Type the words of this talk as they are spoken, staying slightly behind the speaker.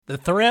The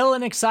thrill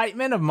and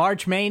excitement of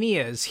March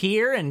Mania is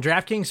here, and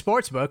DraftKings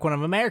Sportsbook, one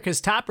of America's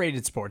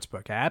top-rated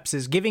sportsbook apps,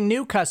 is giving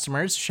new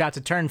customers a shot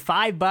to turn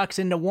 $5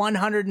 into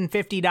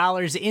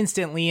 $150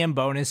 instantly in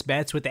bonus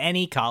bets with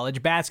any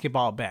college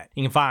basketball bet.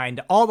 You can find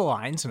all the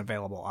lines and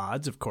available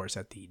odds, of course,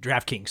 at the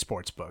DraftKings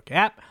Sportsbook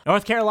app.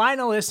 North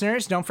Carolina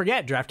listeners, don't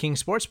forget,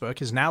 DraftKings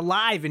Sportsbook is now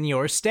live in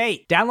your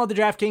state. Download the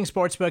DraftKings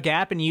Sportsbook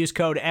app and use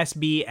code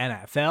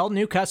SBNFL.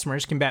 New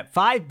customers can bet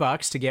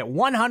 $5 to get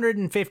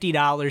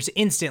 $150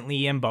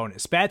 instantly in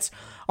bonus bets,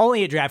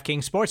 only at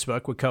DraftKings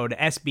Sportsbook with code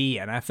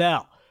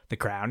SBNFL. The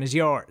crown is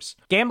yours.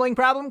 Gambling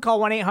problem? Call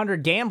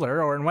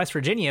 1-800-GAMBLER, or in West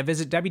Virginia,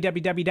 visit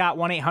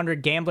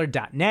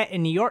www.1800gambler.net.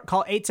 In New York,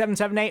 call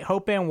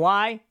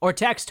 877-8-HOPE-NY or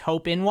text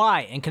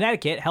HOPE-NY. In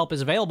Connecticut, help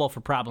is available for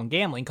problem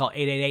gambling. Call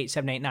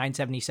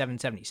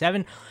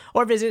 888-789-7777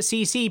 or visit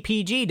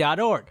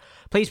ccpg.org.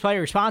 Please play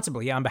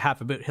responsibly on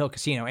behalf of Boot Hill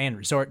Casino and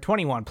Resort.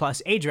 21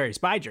 plus, age varies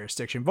by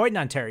jurisdiction. Void in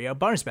Ontario.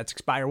 Bonus bets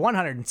expire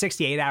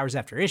 168 hours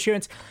after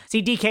issuance.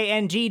 See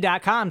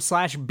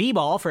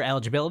dkng.com/bball for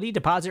eligibility,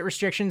 deposit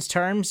restrictions,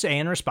 terms,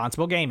 and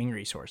responsible gaming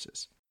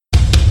resources.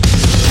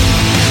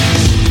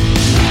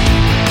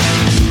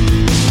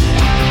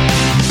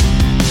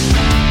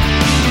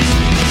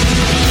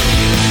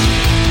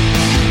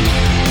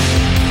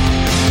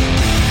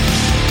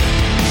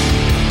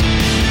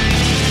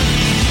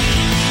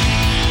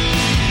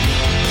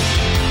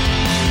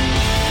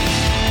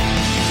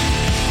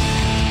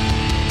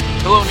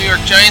 Hello, New York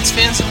Giants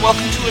fans, and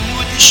welcome to a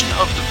new edition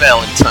of the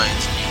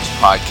Valentine's News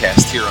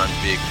Podcast here on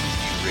Big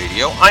Blue View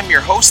Radio. I'm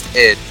your host,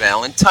 Ed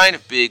Valentine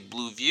of Big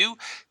Blue View.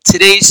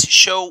 Today's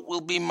show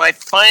will be my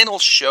final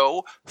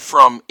show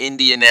from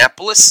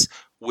Indianapolis,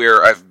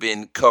 where I've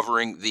been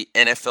covering the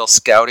NFL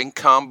Scouting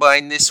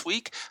Combine this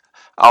week.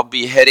 I'll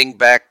be heading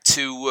back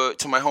to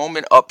my home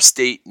in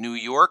upstate New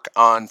York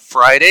on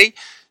Friday.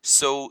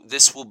 So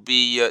this will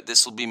be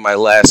my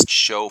last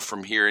show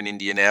from here in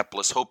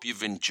Indianapolis. Hope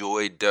you've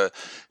enjoyed the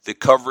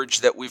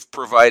coverage that we've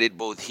provided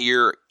both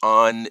here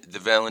on the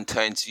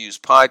Valentine's Views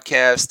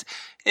podcast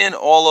and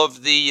all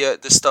of the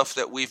stuff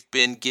that we've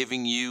been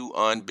giving you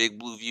on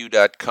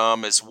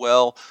BigBlueView.com as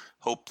well.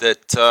 Hope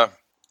that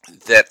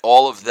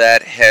all of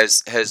that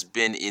has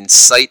been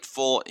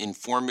insightful,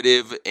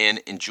 informative,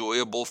 and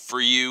enjoyable for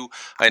you.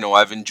 I know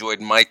I've enjoyed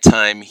my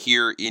time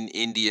here in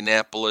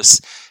Indianapolis.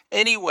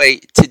 Anyway,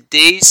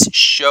 today's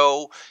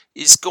show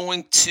is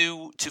going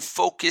to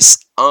focus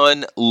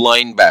on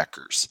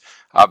linebackers.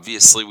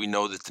 Obviously, we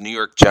know that the New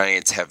York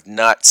Giants have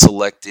not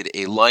selected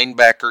a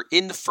linebacker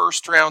in the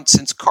first round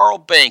since Carl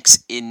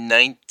Banks in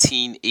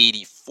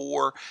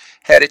 1984.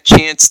 Had a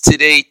chance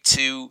today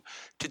to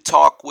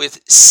talk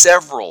with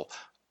several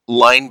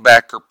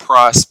linebacker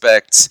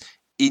prospects,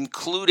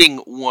 including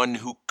one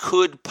who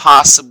could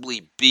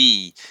possibly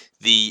be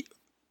the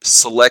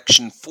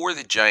selection for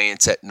the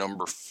Giants at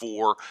number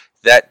 4,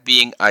 that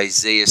being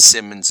Isaiah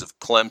Simmons of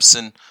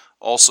Clemson.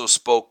 Also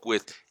spoke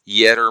with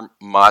Yetur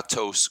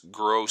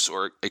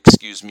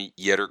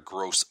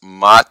Gross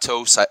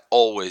Matos. I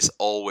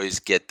always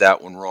get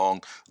that one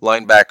wrong.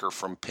 Linebacker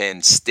from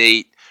Penn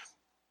State.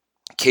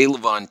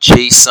 K'Lavon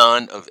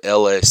Chaisson of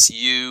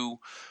LSU.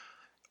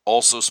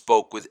 Also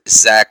spoke with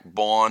Zach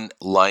Baun,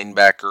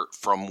 linebacker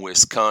from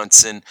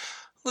Wisconsin.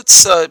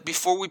 Let's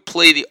before we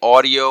play the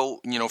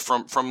audio,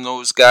 from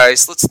those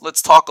guys,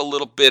 let's talk a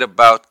little bit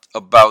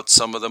about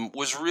some of them.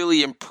 Was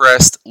really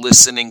impressed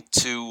listening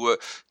to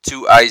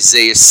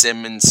Isaiah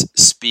Simmons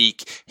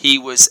speak. He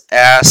was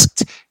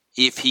asked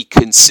if he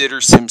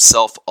considers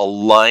himself a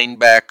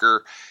linebacker,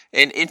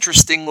 and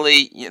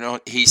interestingly,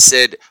 he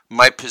said,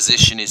 "My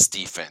position is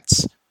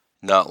defense.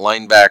 Not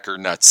linebacker,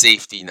 not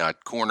safety,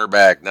 not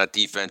cornerback, not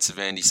defensive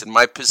end." He said,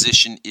 "My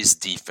position is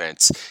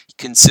defense." He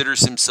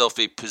considers himself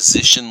a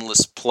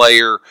positionless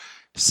player.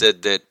 He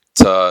said that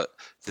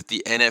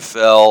the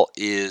NFL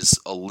is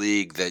a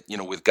league that,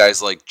 with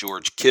guys like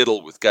George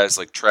Kittle, with guys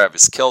like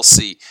Travis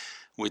Kelce,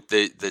 with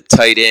the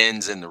tight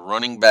ends and the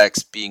running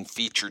backs being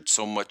featured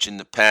so much in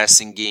the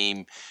passing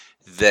game,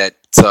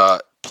 that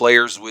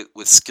players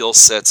with skill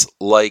sets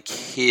like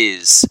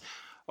his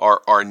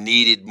are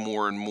needed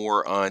more and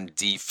more on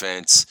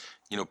defense.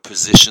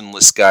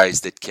 Positionless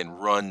guys that can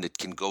run, that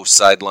can go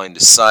sideline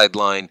to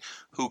sideline,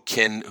 who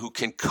can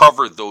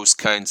cover those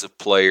kinds of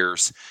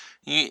players.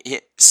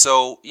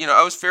 So,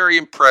 I was very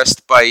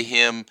impressed by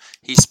him.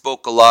 He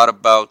spoke a lot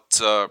about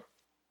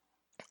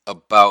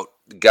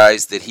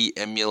guys that he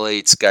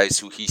emulates, guys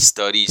who he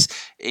studies.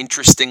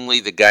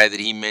 Interestingly, the guy that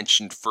he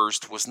mentioned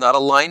first was not a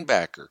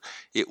linebacker.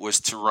 It was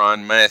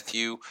Tyrann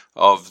Mathieu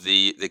of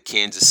the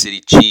Kansas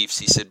City Chiefs.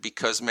 He said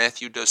because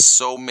Mathieu does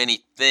so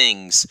many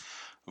things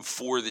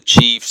for the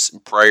Chiefs,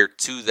 and prior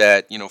to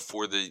that,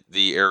 for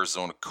the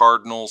Arizona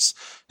Cardinals.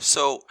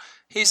 So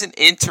he's an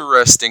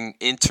interesting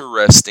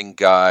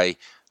guy.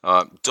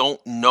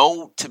 Don't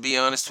know, to be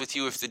honest with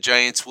you, if the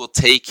Giants will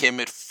take him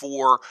at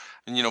 4.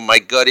 And, my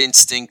gut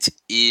instinct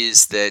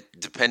is that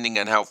depending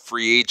on how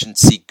free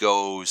agency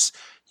goes,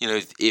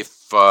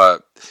 if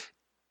the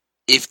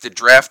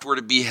draft were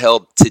to be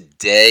held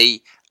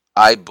today,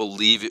 I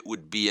believe it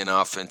would be an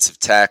offensive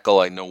tackle.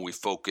 I know we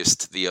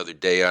focused the other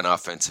day on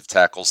offensive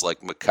tackles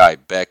like Mekhi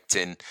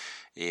Becton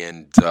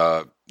and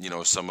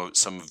some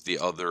of the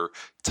other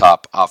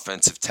top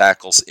offensive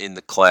tackles in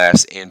the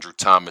class. Andrew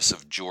Thomas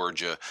of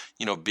Georgia,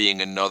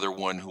 being another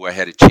one who I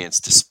had a chance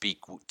to speak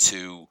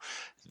to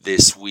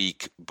this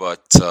week.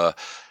 But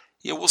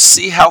we'll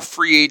see how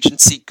free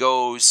agency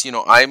goes.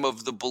 I'm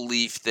of the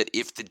belief that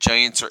if the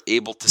Giants are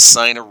able to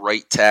sign a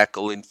right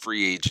tackle in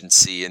free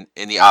agency, and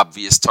the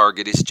obvious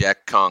target is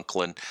Jack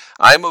Conklin,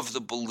 I'm of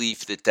the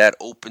belief that that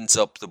opens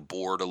up the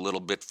board a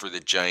little bit for the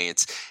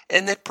Giants,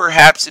 and that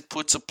perhaps it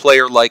puts a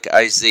player like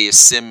Isaiah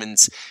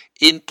Simmons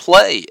in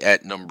play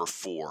at number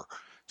 4.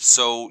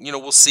 So,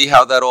 we'll see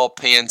how that all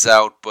pans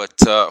out, but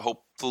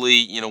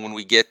hopefully, when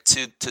we get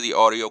to the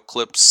audio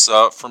clips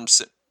from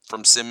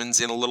Simmons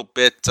in a little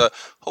bit,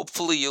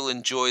 hopefully you'll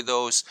enjoy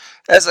those.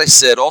 As I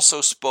said,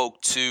 also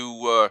spoke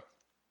to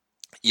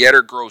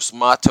Yetur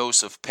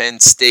Gross-Matos of Penn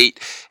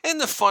State,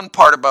 and the fun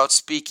part about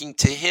speaking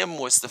to him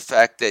was the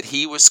fact that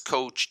he was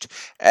coached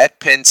at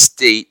Penn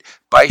State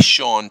by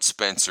Sean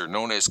Spencer,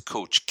 known as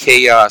Coach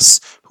Chaos,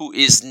 who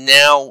is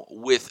now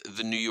with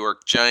the New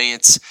York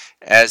Giants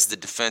as the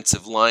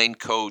defensive line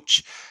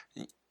coach.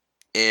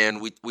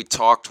 And we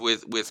talked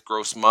with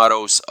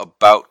Gross-Matos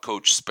about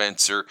Coach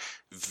Spencer.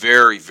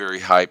 Very, very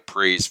high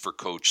praise for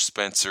Coach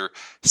Spencer.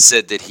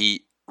 Said that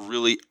he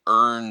really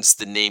earns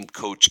the name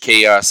Coach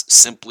Chaos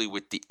simply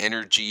with the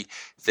energy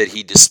that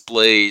he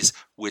displays,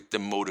 with the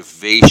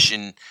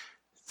motivation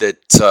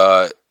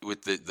that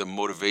with the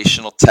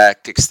motivational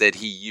tactics that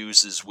he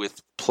uses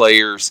with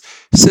players.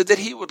 Said that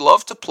he would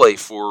love to play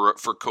for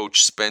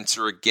Coach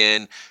Spencer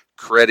again.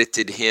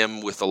 Credited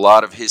him with a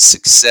lot of his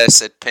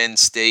success at Penn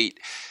State.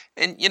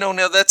 And,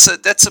 now that's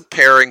a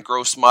pairing.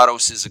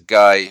 Gross-Matos is a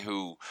guy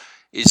who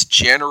is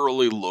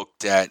generally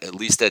looked at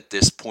least at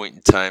this point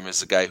in time,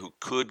 as a guy who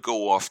could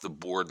go off the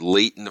board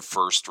late in the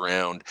first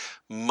round,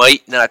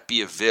 might not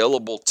be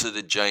available to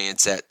the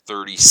Giants at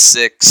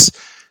 36.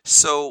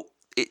 So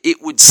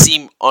it would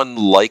seem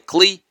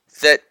unlikely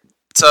that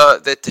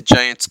the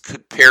Giants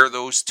could pair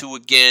those two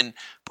again.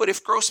 But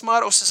if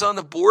Gross-Matos is on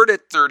the board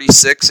at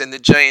 36 and the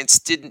Giants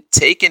didn't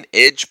take an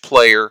edge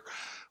player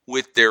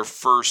with their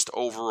first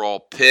overall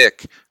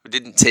pick, who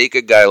didn't take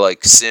a guy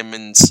like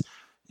Simmons,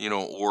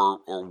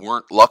 or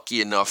weren't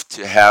lucky enough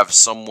to have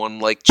someone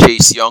like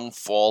Chase Young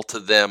fall to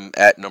them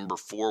at number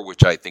 4,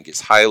 which I think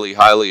is highly,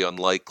 highly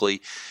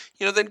unlikely,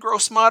 then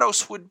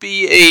Gross-Matos would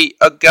be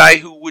a guy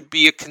who would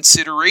be a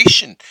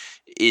consideration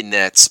in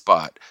that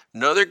spot.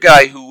 Another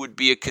guy who would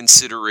be a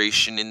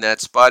consideration in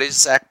that spot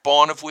is Zach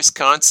Baun of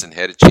Wisconsin.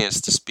 Had a chance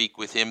to speak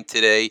with him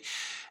today.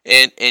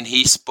 And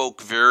he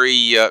spoke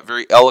very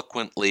very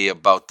eloquently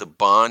about the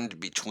bond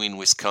between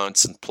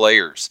Wisconsin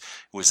players.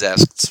 He was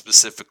asked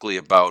specifically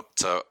about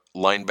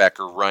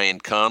linebacker Ryan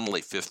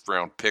Connelly,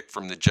 5th-round pick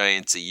from the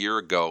Giants a year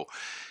ago,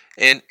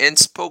 and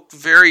spoke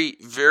very,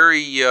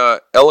 very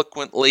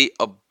eloquently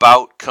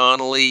about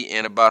Connelly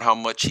and about how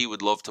much he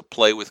would love to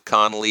play with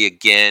Connelly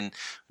again. It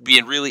would be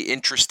a really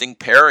interesting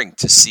pairing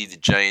to see the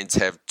Giants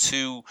have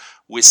 2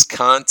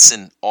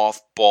 Wisconsin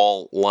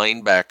off-ball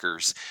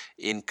linebackers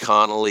in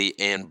Connelly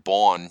and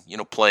Baun,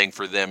 playing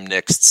for them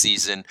next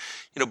season.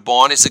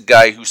 Baun is a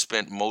guy who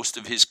spent most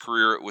of his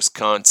career at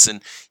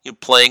Wisconsin,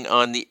 playing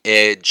on the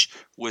edge,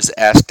 was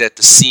asked at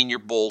the Senior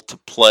Bowl to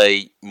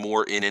play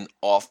more in an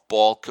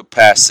off-ball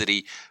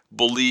capacity,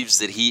 believes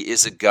that he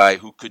is a guy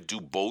who could do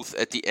both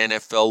at the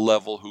NFL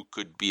level, who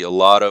could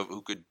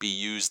be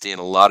used in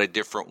a lot of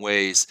different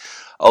ways,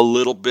 a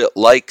little bit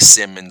like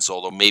Simmons,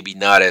 although maybe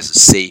not as a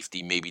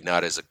safety, maybe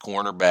not as a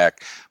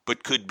cornerback,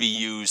 but could be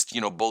used,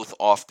 both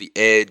off the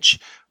edge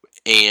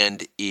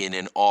and in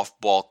an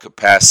off-ball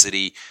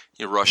capacity,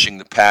 rushing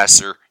the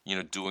passer,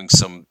 doing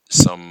some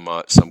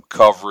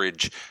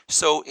coverage.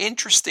 So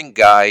interesting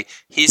guy.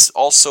 He's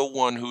also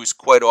one who's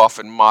quite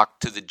often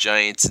mocked to the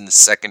Giants in the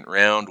second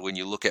round when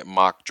you look at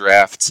mock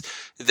drafts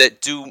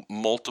that do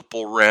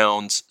multiple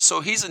rounds.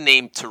 So he's a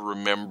name to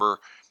remember.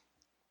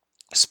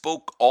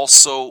 Spoke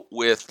also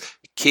with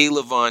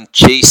K'Lavon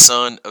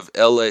Chaisson of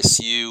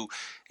LSU,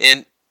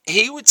 and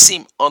he would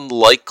seem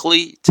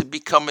unlikely to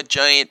become a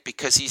Giant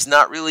because he's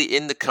not really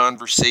in the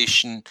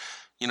conversation,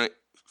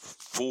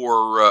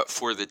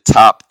 for the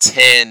top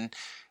 10,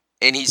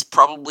 and he's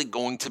probably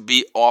going to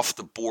be off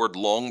the board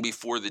long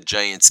before the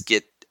Giants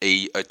get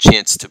a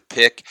chance to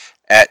pick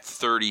at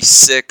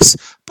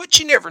 36. But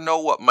you never know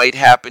what might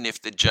happen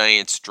if the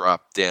Giants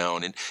drop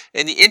down. And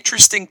the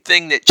interesting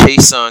thing that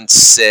Chaisson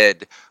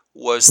said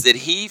was that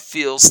he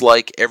feels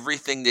like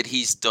everything that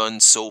he's done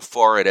so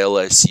far at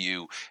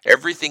LSU,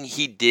 everything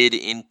he did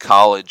in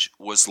college,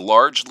 was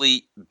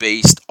largely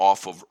based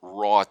off of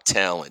raw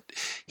talent.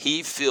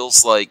 He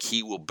feels like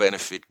he will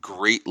benefit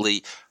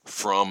greatly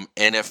from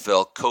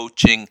NFL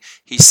coaching.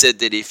 He said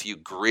that if you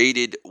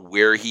graded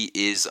where he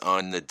is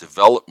on the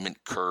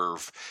development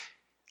curve,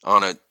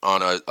 on a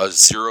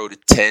 0 to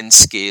 10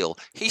 scale,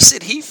 he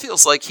said he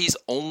feels like he's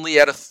only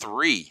at a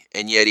 3,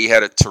 and yet he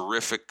had a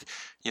terrific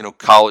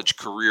college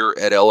career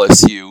at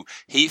LSU.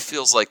 He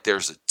feels like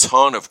there's a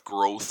ton of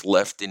growth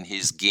left in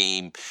his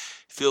game.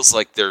 Feels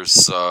like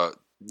there's,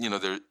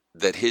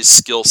 that his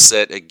skill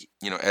set,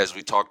 as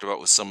we talked about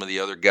with some of the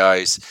other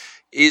guys,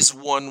 is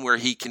one where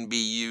he can be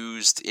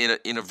used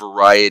in a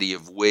variety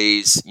of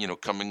ways,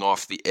 coming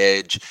off the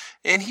edge.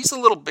 And he's a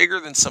little bigger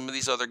than some of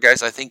these other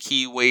guys. I think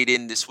he weighed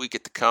in this week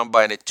at the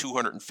Combine at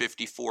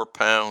 254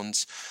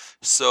 pounds.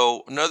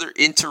 So another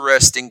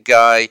interesting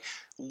guy,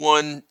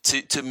 one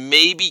to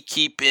maybe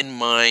keep in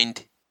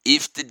mind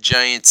if the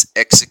Giants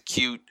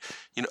execute,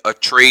 a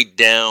trade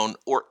down,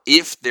 or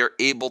if they're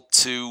able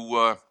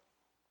to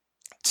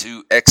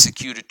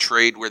execute a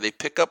trade where they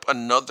pick up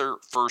another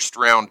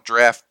first-round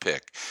draft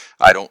pick.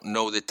 I don't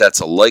know that that's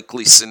a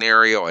likely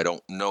scenario. I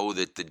don't know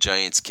that the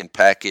Giants can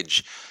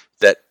package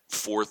that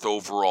 4th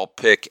overall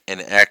pick and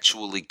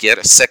actually get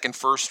a second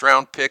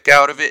first-round pick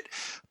out of it.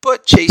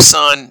 But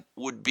Chaisson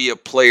would be a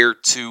player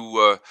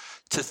to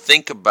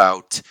think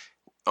about,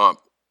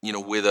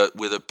 with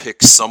a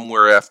pick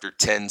somewhere after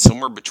 10,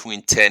 somewhere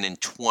between 10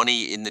 and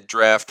 20 in the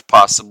draft,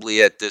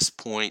 possibly at this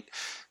point.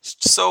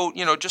 So,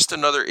 just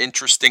another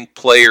interesting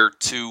player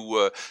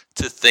to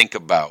think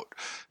about.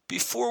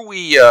 Before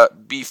we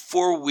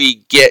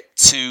get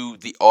to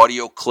the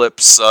audio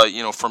clips,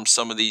 from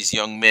some of these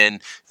young men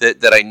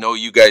that I know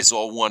you guys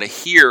all want to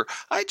hear,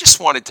 I just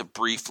wanted to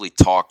briefly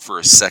talk for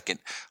a second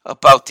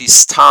about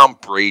these Tom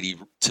Brady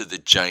to the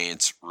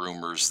Giants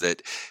rumors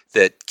that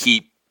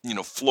keep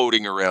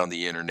floating around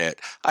the internet.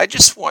 I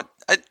just want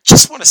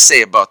to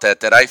say about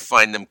that I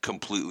find them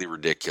completely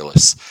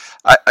ridiculous.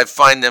 I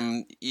find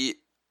the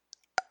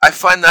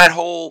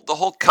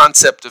whole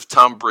concept of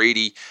Tom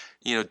Brady,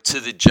 to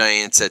the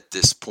Giants at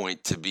this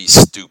point to be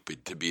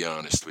stupid, to be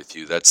honest with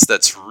you.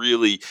 That's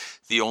really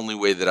the only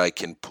way that I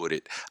can put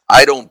it.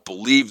 I don't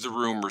believe the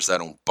rumors. I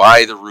don't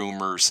buy the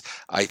rumors.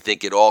 I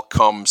think it all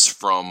comes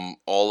from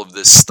all of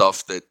this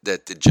stuff that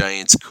the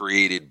Giants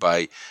created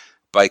by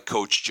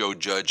Coach Joe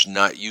Judge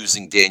not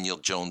using Daniel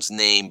Jones'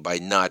 name, by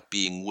not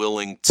being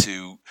willing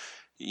to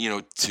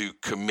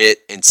commit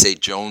and say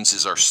Jones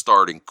is our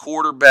starting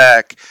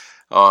quarterback.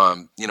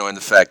 And the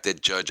fact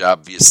that Judge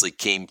obviously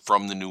came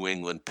from the New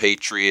England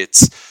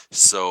Patriots.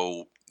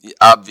 So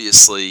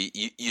obviously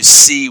you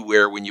see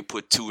where when you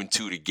put 2 and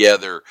 2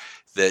 together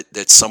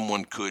that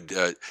someone could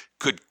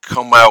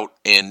come out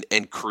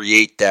and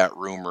create that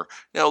rumor.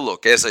 Now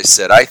look, as I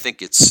said, I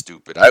think it's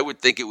stupid. I would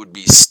think it would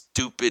be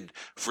stupid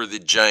for the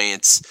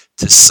Giants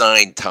to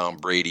sign Tom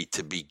Brady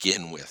to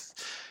begin with.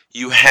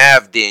 You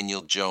have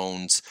Daniel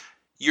Jones.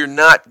 You're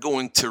not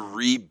going to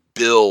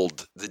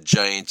rebuild the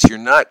Giants. You're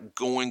not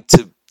going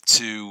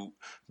to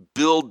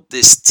build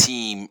this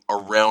team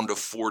around a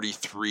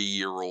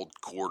 43-year-old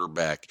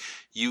quarterback.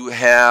 You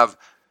have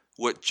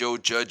what Joe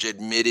Judge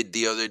admitted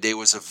the other day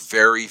was a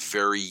very,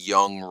 very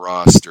young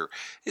roster.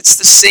 It's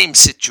the same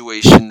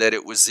situation that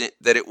it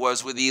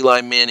was with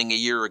Eli Manning a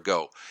year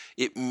ago.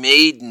 It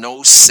made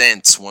no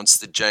sense once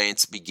the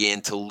Giants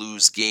began to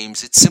lose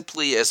games. It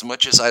simply, as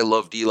much as I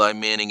loved Eli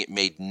Manning, it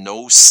made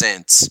no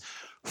sense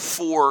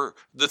for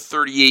the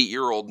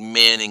 38-year-old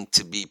Manning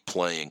to be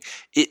playing.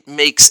 It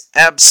makes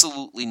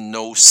absolutely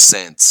no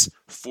sense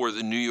for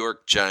the New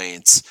York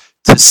Giants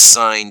to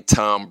sign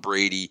Tom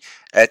Brady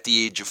at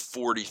the age of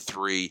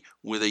 43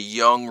 with a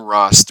young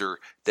roster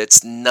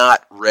that's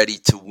not ready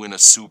to win a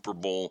Super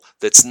Bowl,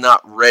 that's not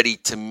ready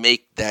to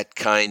make that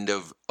kind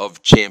of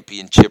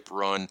championship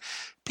run,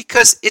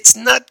 because it's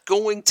not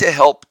going to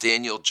help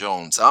Daniel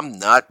Jones. I'm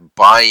not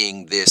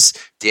buying this.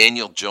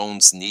 Daniel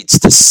Jones needs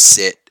to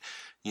sit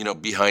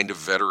behind a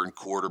veteran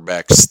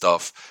quarterback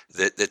stuff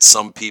that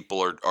some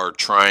people are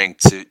trying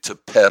to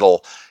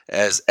peddle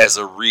as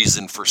a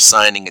reason for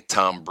signing a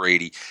Tom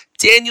Brady.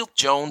 Daniel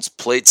Jones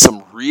played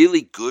some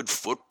really good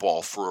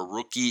football for a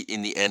rookie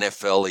in the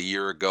NFL a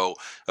year ago,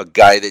 a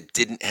guy that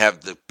didn't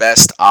have the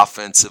best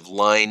offensive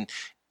line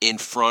in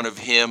front of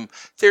him.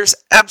 There's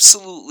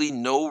absolutely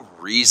no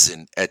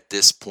reason at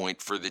this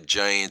point for the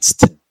Giants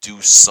to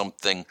do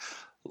something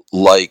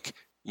like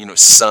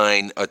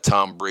sign a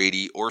Tom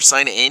Brady or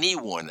sign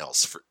anyone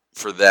else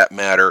for that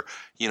matter,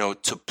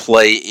 to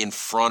play in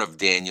front of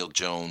Daniel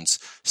Jones.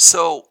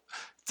 So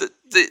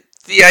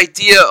the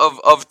idea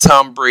of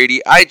Tom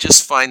Brady, I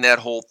just find that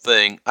whole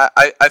thing,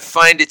 I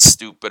find it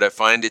stupid. I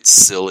find it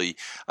silly.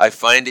 I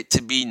find it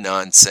to be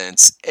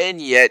nonsense.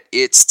 And yet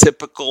it's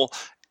typical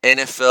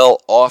NFL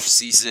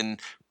offseason,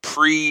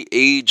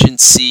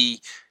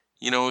 pre-agency,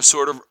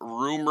 sort of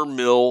rumor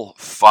mill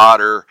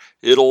fodder.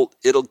 It'll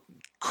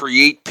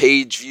create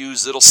page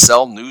views, it'll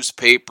sell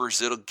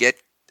newspapers, it'll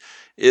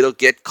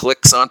get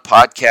clicks on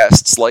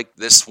podcasts like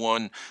this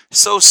one.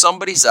 So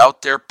somebody's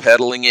out there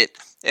peddling it,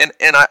 and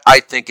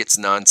I think it's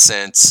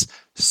nonsense.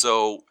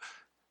 So,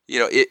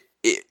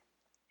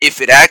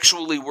 if it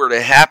actually were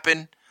to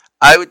happen,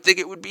 I would think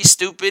it would be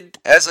stupid,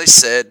 as I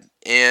said,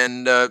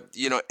 and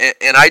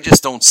I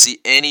just don't see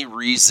any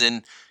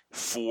reason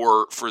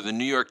for the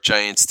New York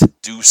Giants to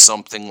do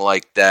something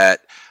like that.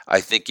 I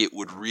think it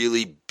would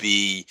really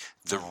be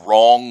the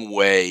wrong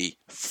way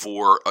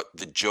for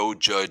the Joe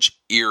Judge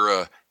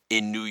era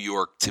in New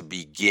York to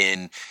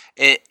begin.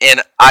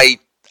 And I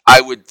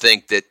would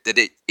think that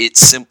it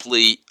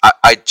simply,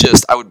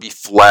 I would be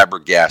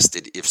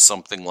flabbergasted if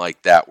something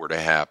like that were to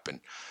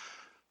happen.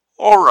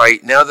 All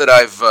right, now that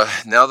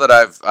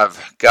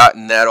I've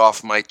gotten that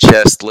off my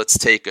chest, let's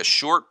take a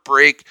short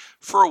break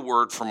for a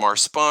word from our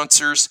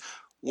sponsors.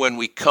 When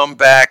we come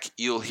back,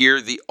 you'll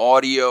hear the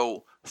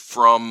audio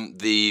from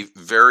the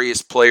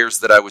various players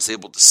that I was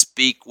able to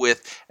speak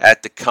with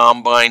at the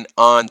Combine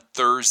on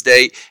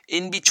Thursday.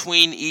 In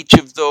between each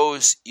of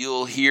those,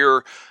 you'll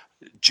hear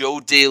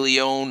Joe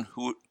DeLeon,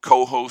 who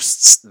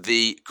co-hosts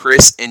the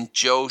Chris and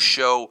Joe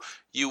show.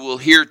 You will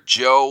hear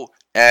Joe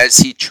as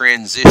he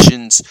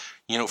transitions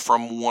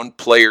from one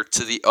player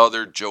to the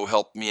other. Joe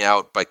helped me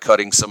out by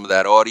cutting some of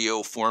that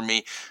audio for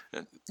me.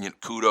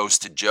 Kudos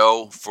to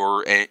Joe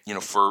for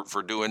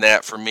doing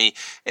that for me.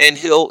 And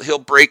he'll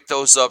break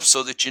those up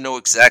so that you know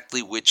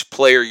exactly which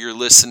player you're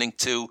listening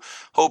to.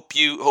 Hope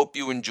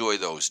you enjoy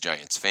those,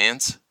 Giants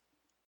fans.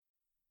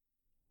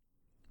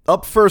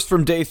 Up first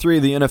from day 3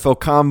 of the NFL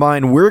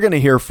Combine, we're going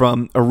to hear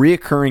from a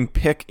reoccurring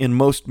pick in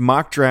most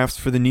mock drafts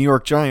for the New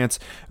York Giants,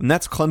 and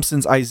that's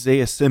Clemson's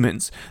Isaiah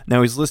Simmons.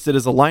 Now, he's listed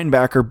as a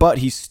linebacker, but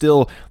he's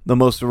still the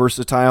most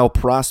versatile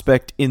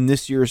prospect in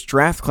this year's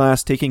draft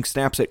class, taking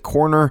snaps at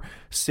corner,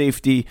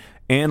 safety,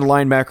 and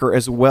linebacker,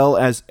 as well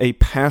as a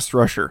pass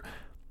rusher.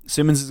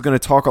 Simmons is going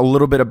to talk a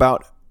little bit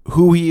about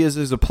who he is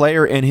as a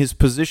player and his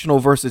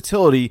positional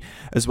versatility,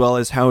 as well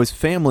as how his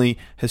family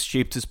has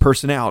shaped his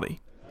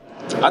personality.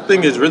 I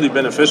think it's really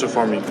beneficial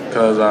for me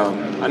because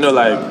I know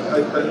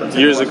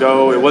years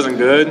ago it wasn't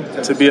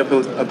good to be a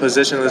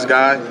positionless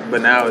guy,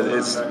 but now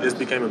it's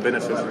became a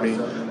benefit for me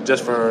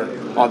just for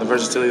all the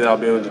versatility that I'll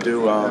be able to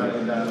do,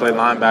 play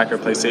linebacker,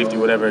 play safety,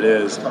 whatever it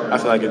is. I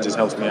feel like it just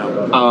helps me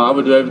out. I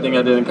would do everything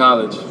I did in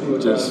college,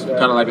 just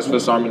kind of like a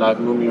Swiss Army knife,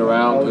 move me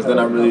around, because then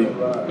I'm really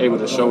able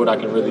to show what I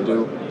can really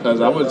do,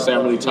 because I wouldn't say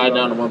I'm really tied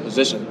down to one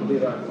position.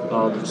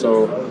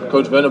 So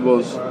Coach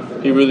Venables,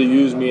 he really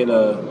used me in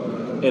a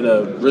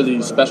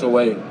really special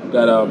way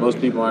that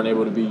most people aren't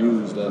able to be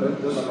used. And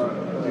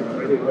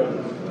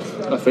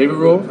a favorite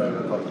role?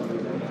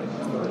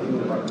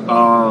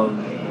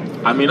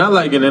 I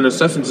like getting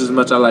interceptions as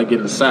much as I like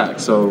getting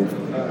sacks, so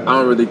I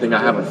don't really think I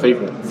have a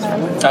favorite.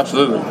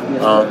 Absolutely.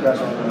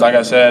 Like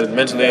I said,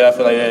 mentally I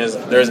feel like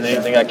there isn't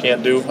anything I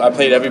can't do. I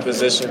played every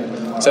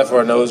position except for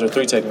a nose or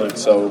 3 technique,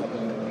 so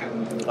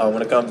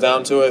when it comes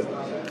down to it,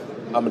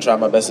 I'm going to try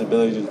my best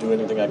ability to do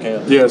anything I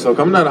can. Yeah, so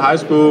coming out of high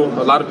school,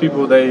 a lot of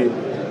people, they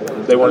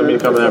wanted me to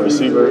come in at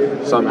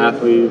receiver, some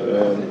athlete,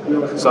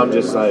 and some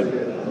just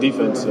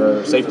defense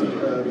or safety.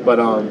 But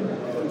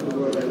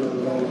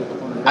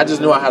I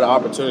just knew I had an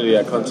opportunity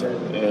at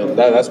Clemson, and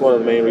that's one of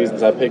the main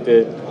reasons I picked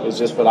it. It's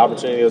just for the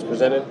opportunity that was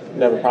presented.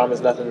 Never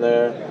promised nothing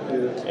there,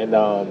 and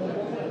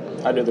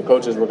I knew the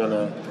coaches were going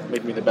to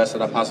make me the best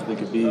that I possibly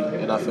could be,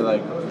 and I feel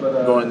like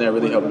going there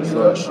really helped me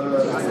flourish.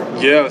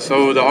 Yeah,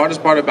 so the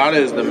hardest part about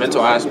it is the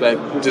mental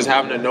aspect, just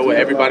having to know what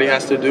everybody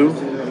has to do.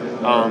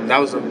 That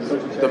was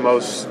the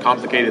most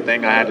complicated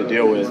thing I had to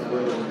deal with,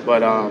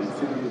 but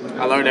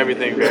I learned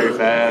everything very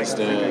fast,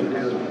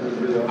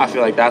 and I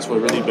feel like that's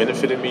what really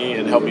benefited me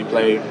and helped me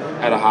play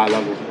at a high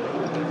level.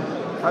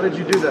 How did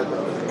you do that,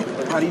 though?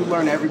 How do you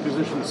learn every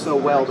position so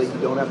well that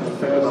you don't have to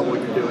think about what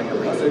you're doing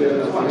every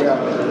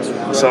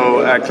day?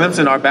 So at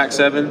Clemson, our back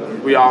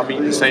 7, we all meet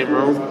in the same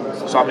room,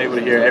 so I'm able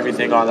to hear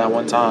everything all at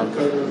one time,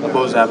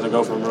 opposed to having to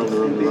go from room to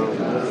room to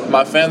room.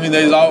 My family,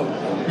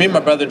 me and my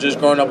brother, just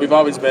growing up, we've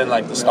always been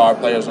the star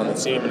players on the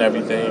team and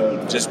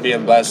everything, just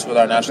being blessed with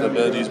our natural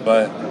abilities.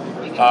 But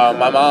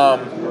my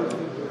mom,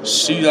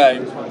 she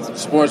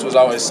sports was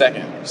always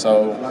second,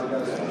 so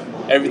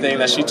everything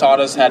that she taught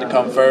us had to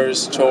come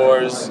first,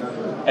 chores,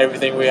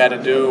 everything we had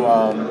to do.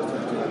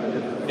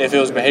 If it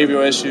was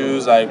behavioral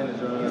issues,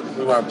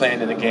 we weren't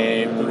playing in the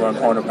game, we weren't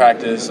going to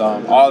practice,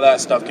 all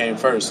that stuff came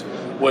first,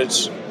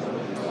 which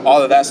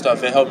all of that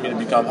stuff, it helped me to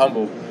become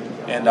humble.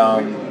 And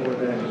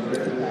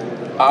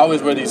I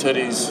always wear these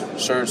hoodies,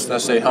 shirts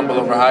that say humble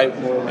over hype,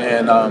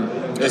 and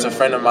there's a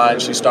friend of mine,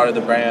 she started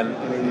the brand,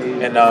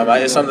 and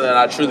it's something that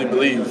I truly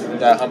believe,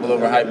 that humble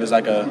over hype is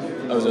it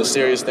was a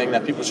serious thing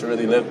that people should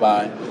really live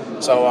by.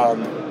 So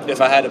if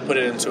I had to put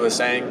it into a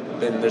saying,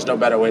 then there's no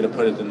better way to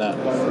put it than that.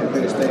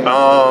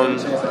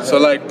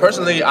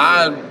 Personally,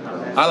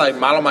 I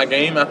model my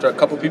game after a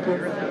couple people.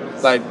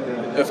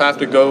 If I have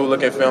to go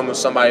look at film with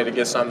somebody to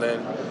get something,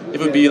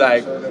 it would be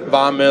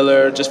Von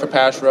Miller, just for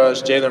pass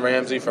rush, Jalen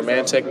Ramsey for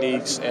man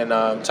techniques, and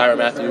Tyrann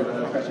Mathieu,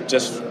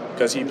 just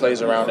because he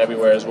plays around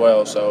everywhere as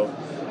well. So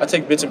I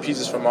take bits and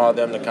pieces from all of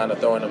them to kind of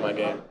throw into my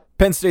game.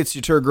 Penn State's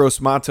Yetur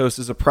Gross-Matos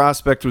is a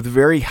prospect with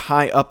very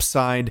high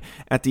upside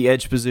at the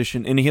edge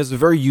position, and he has a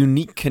very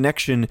unique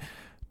connection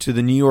to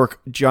the New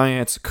York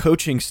Giants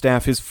coaching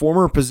staff. His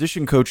former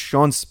position coach,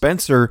 Sean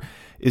Spencer,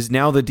 is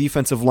now the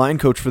defensive line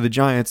coach for the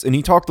Giants, and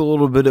he talked a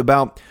little bit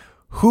about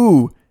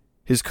who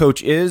his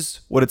coach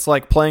is, what it's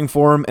like playing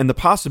for him, and the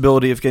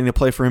possibility of getting to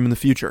play for him in the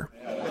future.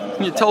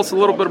 Can you tell us a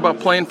little bit about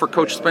playing for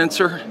Coach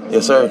Spencer?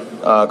 Yes, sir.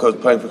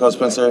 Playing for Coach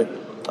Spencer.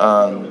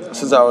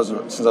 since I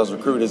was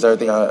recruited, it's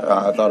everything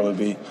I thought it would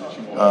be.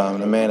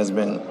 The man has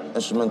been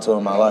instrumental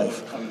in my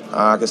life.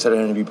 I consider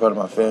him to be part of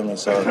my family.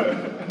 So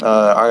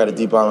I got a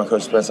deep bond with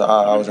Coach Spencer.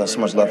 I always have so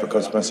much love for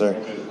Coach Spencer,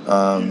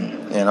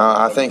 and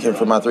I thank him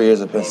for my 3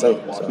 years at Penn State.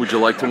 So. Would you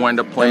like to wind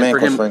up playing for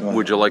him? Franklin.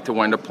 Would you like to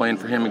wind up playing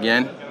for him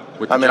again?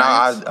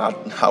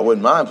 I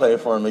wouldn't mind playing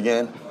for him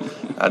again.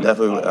 I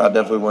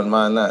definitely wouldn't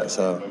mind that.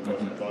 So.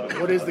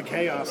 What is the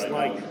chaos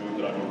like?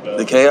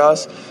 The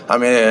chaos? I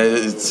mean,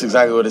 it's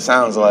exactly what it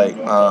sounds like.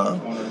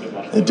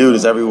 The dude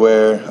is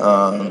everywhere,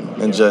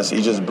 and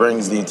he just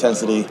brings the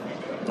intensity,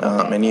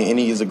 and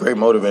he's a great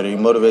motivator. He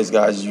motivates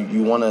guys.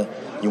 You want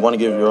to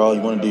give your all.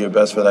 You want to do your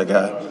best for that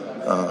guy.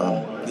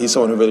 He's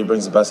someone who really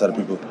brings the best out of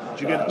people.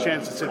 Did you get a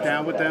chance to sit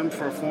down with them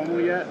for a formal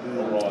yet?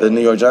 The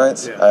New York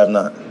Giants? Yeah. I have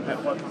not.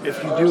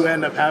 If you do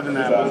end up having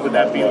that, what would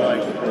that be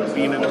like,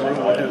 being in the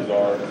room with him?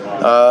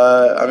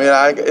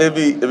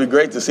 It'd be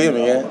great to see him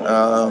again.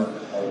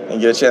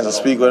 And get a chance to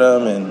speak with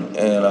him and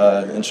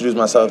introduce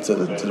myself to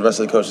the rest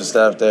of the coaching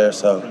staff there.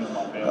 So,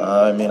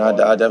 I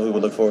definitely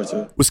would look forward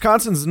to it.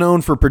 Wisconsin's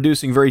known for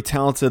producing very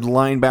talented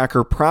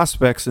linebacker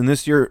prospects, and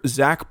this year,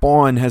 Zach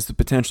Baun has the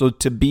potential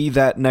to be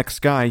that next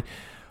guy.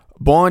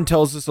 Baun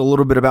tells us a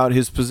little bit about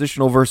his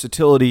positional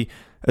versatility,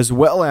 as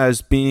well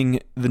as being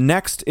the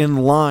next in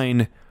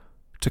line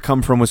to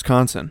come from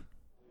Wisconsin.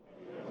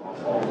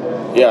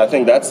 Yeah, I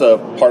think that's a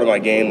part of my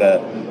game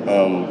that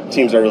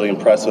teams are really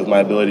impressed with, my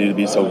ability to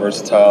be so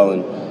versatile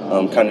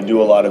and kind of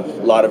do a lot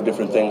of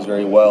different things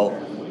very well.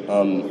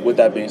 With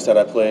that being said,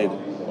 I played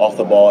off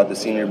the ball at the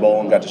Senior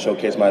Bowl and got to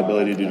showcase my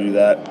ability to do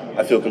that.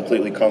 I feel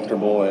completely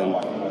comfortable and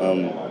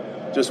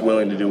just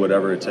willing to do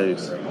whatever it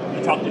takes.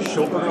 You talked to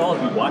Schulberg at all?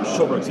 If you watch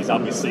Schulberg, he's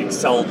obviously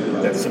excelled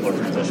in that similar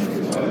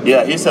transition.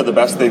 Yeah, he said the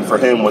best thing for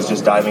him was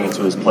just diving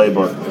into his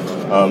playbook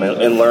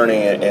and learning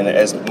it and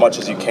as much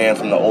as you can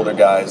from the older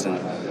guys. And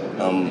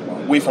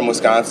we from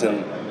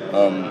Wisconsin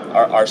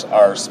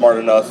are smart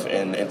enough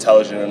and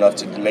intelligent enough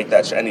to make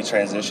that any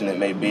transition it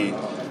may be.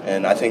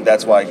 And I think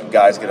that's why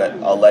guys get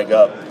a leg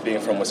up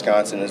being from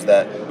Wisconsin, is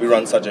that we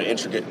run such an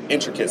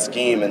intricate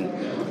scheme, and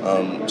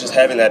just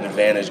having that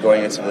advantage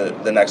going into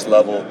the next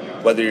level,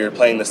 whether you're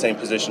playing the same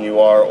position you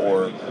are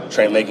or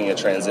making a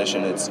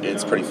transition,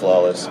 it's pretty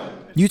flawless.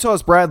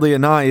 Utah's Bradlee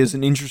Anae is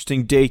an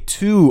interesting day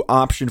 2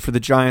 option for the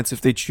Giants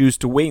if they choose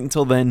to wait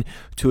until then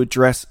to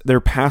address their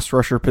pass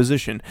rusher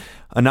position.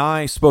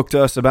 Anae spoke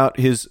to us about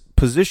his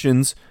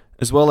positions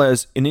as well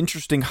as an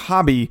interesting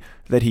hobby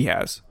that he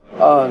has.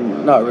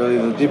 Not really.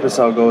 The deepest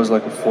I'll go is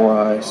like a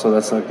 4-eye, so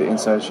that's like the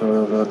inside shoulder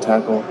of the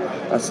tackle.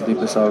 That's the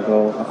deepest I'll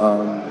go.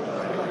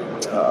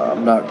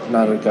 I'm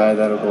not a guy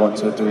that'll go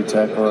into a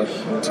 3-tech or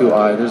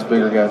 2-eye. There's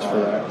bigger guys for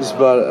that. It's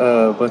about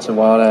a bunch of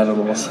wild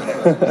animals.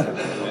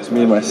 It's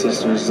me and my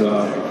sisters.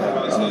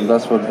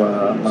 That's what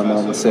my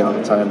mom would say all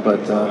the time.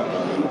 But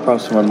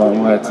props to my mom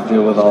who had to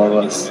deal with all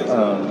of us.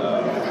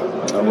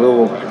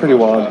 We're a pretty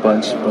wild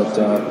bunch, but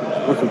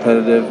we're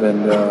competitive,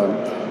 and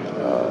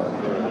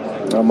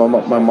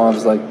my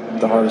mom's like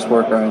the hardest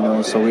worker I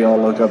know, so we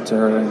all look up to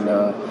her, and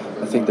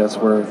I think that's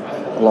where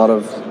a lot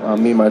of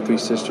me and my 3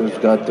 sisters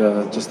got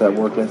just that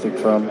work ethic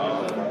from.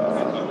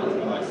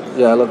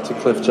 I love to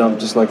cliff jump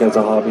just like as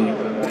a hobby.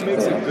 What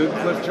makes a good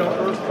cliff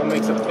jumper? What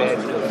makes a bad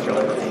cliff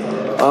jumper?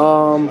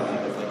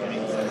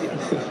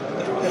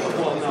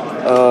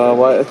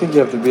 Well, I think you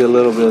have to be a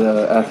little bit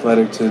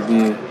athletic to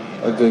be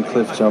a good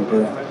cliff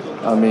jumper.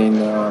 I mean,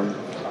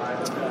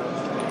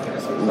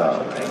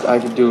 I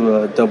could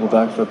do a double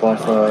backflip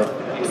off a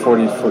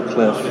 40-foot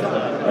cliff,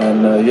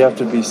 and you have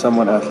to be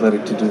somewhat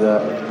athletic to do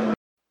that.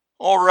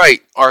 All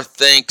right, our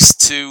thanks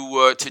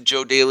to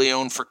Joe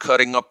DeLeon for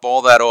cutting up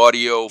all that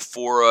audio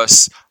for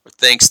us. Our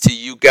thanks to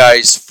you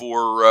guys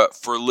for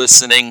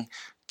listening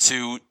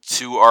to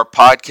our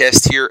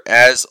podcast here.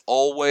 As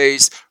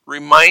always,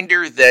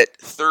 reminder that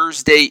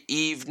Thursday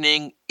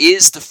evening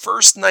is the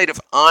first night of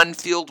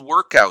on-field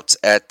workouts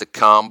at the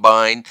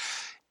Combine,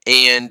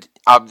 and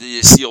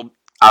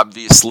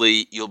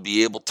obviously you'll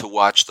be able to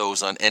watch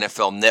those on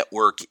NFL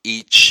Network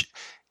each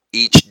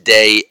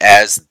day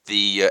as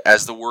the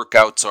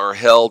workouts are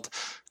held.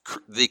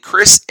 The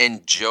Chris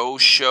and Joe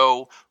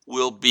show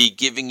will be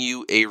giving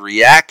you a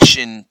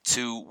reaction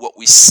to what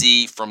we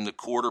see from the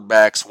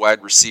quarterbacks,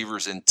 wide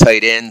receivers, and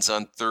tight ends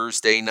on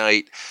Thursday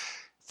night.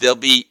 They'll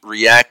be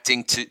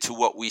reacting to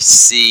what we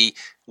see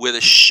with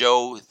a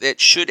show that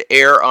should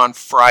air on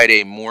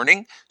Friday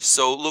morning.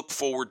 So look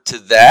forward to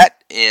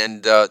that.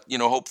 And,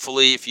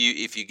 hopefully if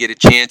you get a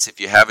chance, if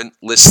you haven't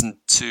listened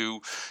to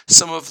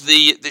some of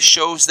the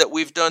shows that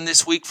we've done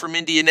this week from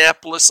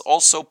Indianapolis,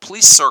 also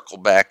please circle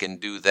back and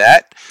do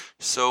that.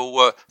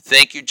 So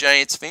thank you,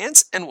 Giants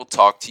fans, and we'll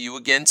talk to you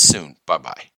again soon. Bye-bye.